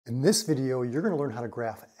In this video, you're going to learn how to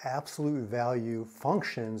graph absolute value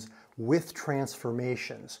functions with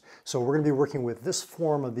transformations. So we're going to be working with this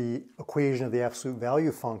form of the equation of the absolute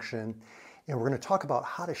value function, and we're going to talk about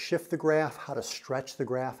how to shift the graph, how to stretch the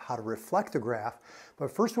graph, how to reflect the graph.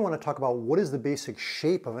 But first we want to talk about what is the basic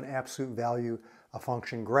shape of an absolute value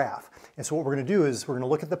function graph. And so what we're going to do is we're going to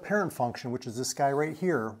look at the parent function, which is this guy right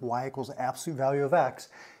here, y equals absolute value of x.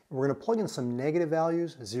 And we're going to plug in some negative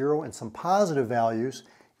values, 0, and some positive values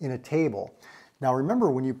in a table. Now remember,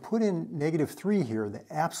 when you put in -3 here, the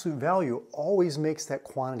absolute value always makes that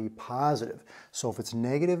quantity positive. So if it's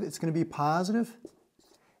negative, it's going to be positive.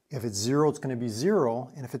 If it's 0, it's going to be 0.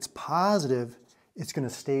 And if it's positive, it's going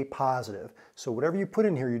to stay positive. So whatever you put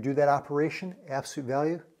in here, you do that operation, absolute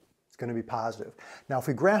value, it's going to be positive. Now if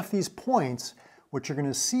we graph these points, what you're going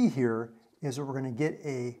to see here is that we're going to get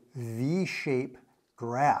a V-shaped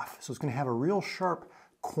graph. So it's going to have a real sharp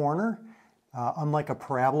corner, unlike a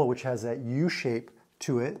parabola, which has that U shape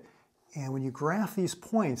to it. And when you graph these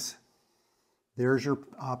points, there's your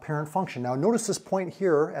parent function. Now notice this point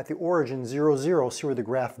here at the origin, 0, 0, see where the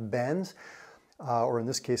graph bends? Or in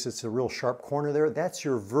this case, it's a real sharp corner there. That's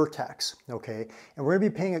your vertex, okay? And we're going to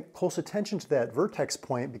be paying close attention to that vertex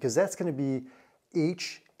point because that's going to be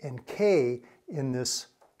H and K in this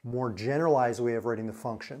more generalized way of writing the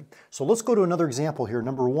function. So let's go to another example here.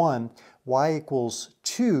 Number 1, y equals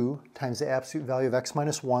 2 times the absolute value of x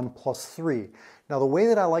minus 1 plus 3. Now the way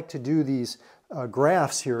that I like to do these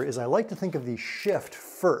graphs here is I like to think of the shift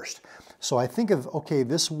first. So I think of, okay,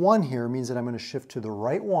 this 1 here means that I'm going to shift to the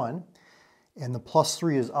right 1, and the plus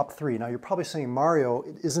 3 is up 3. Now you're probably saying, Mario,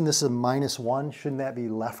 isn't this a minus 1? Shouldn't that be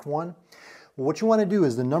left 1? Well, what you want to do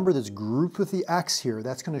is the number that's grouped with the x here,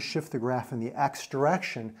 that's going to shift the graph in the x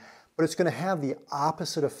direction, but it's going to have the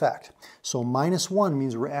opposite effect. So minus 1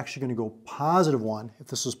 means we're actually going to go positive 1. If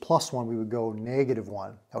this was plus 1, we would go negative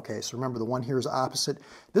 1. Okay, so remember the 1 here is opposite.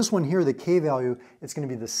 This one here, the k value, it's going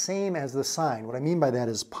to be the same as the sign. What I mean by that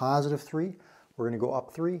is positive 3, we're going to go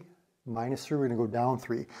up 3, minus 3, we're going to go down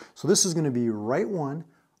 3. So this is going to be right 1,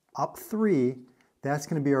 up 3, that's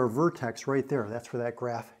going to be our vertex right there. That's where that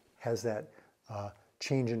graph has that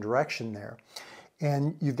change in direction there.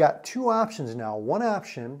 And you've got two options now. One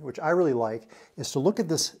option, which I really like, is to look at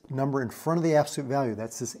this number in front of the absolute value.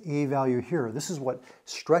 That's this a value here. This is what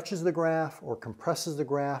stretches the graph or compresses the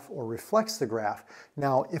graph or reflects the graph.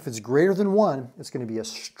 Now, if it's greater than 1, it's going to be a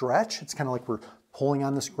stretch. It's kind of like we're pulling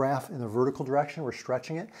on this graph in the vertical direction. We're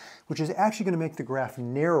stretching it, which is actually going to make the graph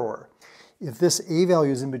narrower. If this a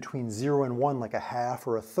value is in between 0 and 1, like a half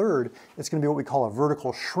or a third, it's going to be what we call a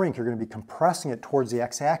vertical shrink. You're going to be compressing it towards the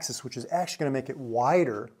x-axis, which is actually going to make it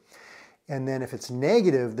wider. And then if it's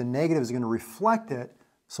negative, the negative is going to reflect it,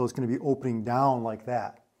 so it's going to be opening down like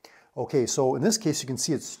that. Okay, so in this case, you can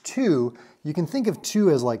see it's 2. You can think of 2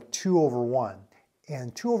 as like 2 over 1.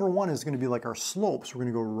 And 2 over 1 is going to be like our slope. So we're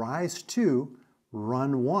going to go rise 2,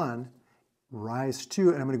 run 1, rise 2,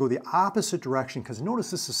 and I'm going to go the opposite direction because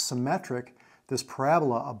notice this is symmetric, this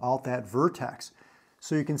parabola about that vertex.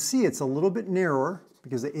 So you can see it's a little bit narrower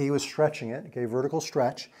because the a was stretching it, okay, vertical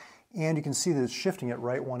stretch, and you can see that it's shifting it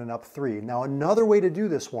right 1 and up 3. Now another way to do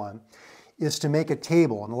this one is to make a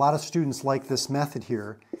table, and a lot of students like this method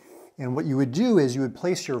here. And what you would do is you would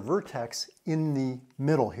place your vertex in the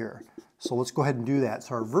middle here. So let's go ahead and do that.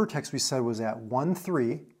 So our vertex we said was at 1,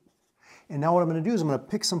 3. And now what I'm going to do is I'm going to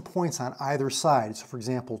pick some points on either side. So for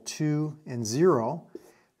example, 2 and 0,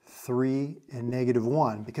 3 and negative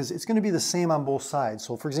 1, because it's going to be the same on both sides.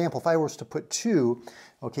 So for example, if I was to put 2,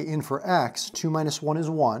 okay, in for x, 2 minus 1 is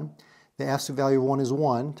 1. The absolute value of 1 is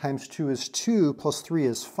 1, times 2 is 2, plus 3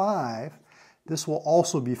 is 5. This will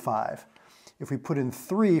also be 5. If we put in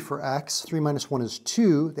 3 for x, 3 minus 1 is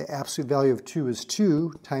 2. The absolute value of 2 is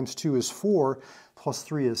 2, times 2 is 4. Plus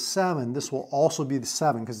 3 is 7. This will also be the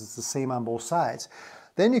 7 because it's the same on both sides.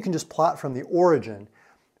 Then you can just plot from the origin.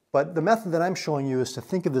 But the method that I'm showing you is to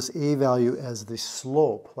think of this a value as the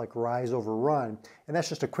slope, like rise over run. And that's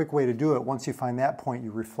just a quick way to do it. Once you find that point,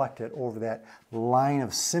 you reflect it over that line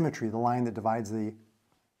of symmetry, the line that divides the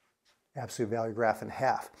absolute value graph in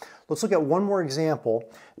half. Let's look at one more example.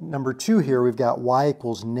 Number 2 here, we've got y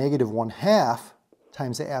equals negative 1/2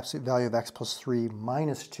 times the absolute value of x plus 3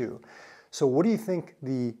 minus 2. So what do you think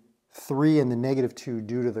the 3 and the negative 2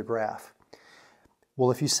 do to the graph? Well,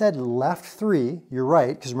 if you said left 3, you're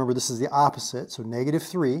right, because remember this is the opposite, so negative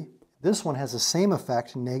 3. This one has the same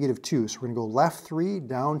effect, negative 2. So we're going to go left 3,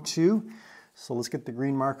 down 2. So let's get the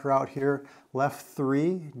green marker out here. Left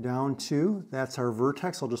 3, down 2. That's our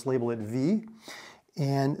vertex. I'll just label it V.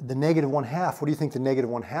 And the negative 1/2, what do you think the negative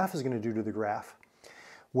 1/2 is going to do to the graph?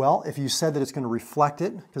 Well, if you said that it's going to reflect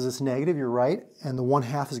it because it's negative, you're right, and the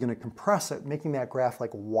 1/2 is going to compress it, making that graph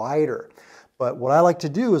like wider. But what I like to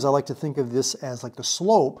do is I like to think of this as like the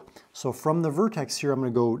slope. So from the vertex here, I'm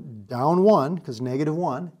going to go down 1, because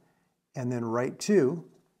 -1, and then right 2,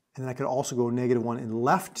 and then I could also go -1 and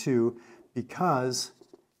left 2 because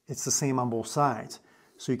it's the same on both sides.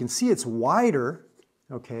 So you can see it's wider,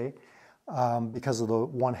 okay, because of the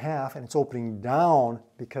 1/2, and it's opening down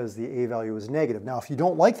because the a value is negative. Now, if you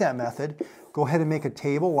don't like that method, go ahead and make a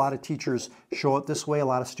table. A lot of teachers show it this way. A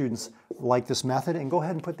lot of students like this method, and go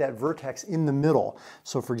ahead and put that vertex in the middle.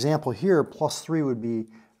 So for example, here, +3 would be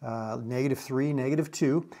 -3,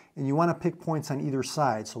 -2, and you want to pick points on either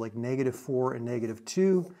side. So like -4 and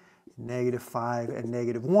 -2, -5 and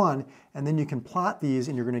 -1, and then you can plot these,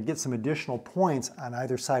 and you're going to get some additional points on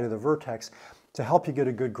either side of the vertex to help you get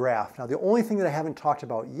a good graph. Now, the only thing that I haven't talked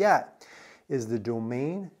about yet is the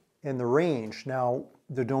domain and the range. Now,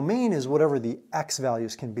 the domain is whatever the x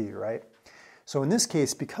values can be, right? So in this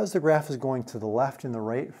case, because the graph is going to the left and the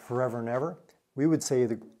right forever and ever, we would say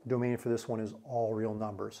the domain for this one is all real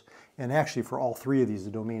numbers. And actually, for all three of these,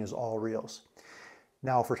 the domain is all reals.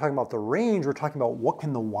 Now, if we're talking about the range, we're talking about what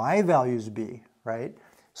can the y values be, right?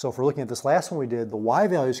 So if we're looking at this last one we did, the y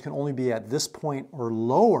values can only be at this point or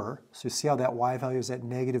lower. So you see how that y value is at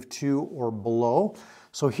 -2 or below.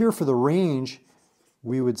 So here for the range,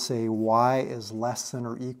 we would say y is less than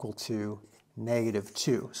or equal to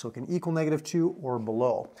 -2. So it can equal -2 or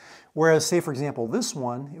below. Whereas, say for example, this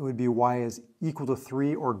one, it would be y is equal to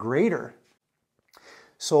 3 or greater.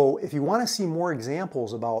 So if you want to see more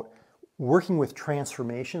examples about working with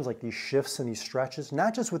transformations like these shifts and these stretches,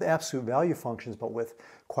 not just with absolute value functions, but with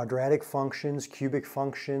quadratic functions, cubic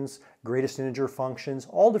functions, greatest integer functions,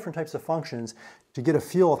 all different types of functions, to get a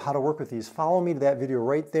feel of how to work with these, follow me to that video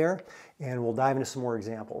right there, and we'll dive into some more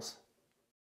examples.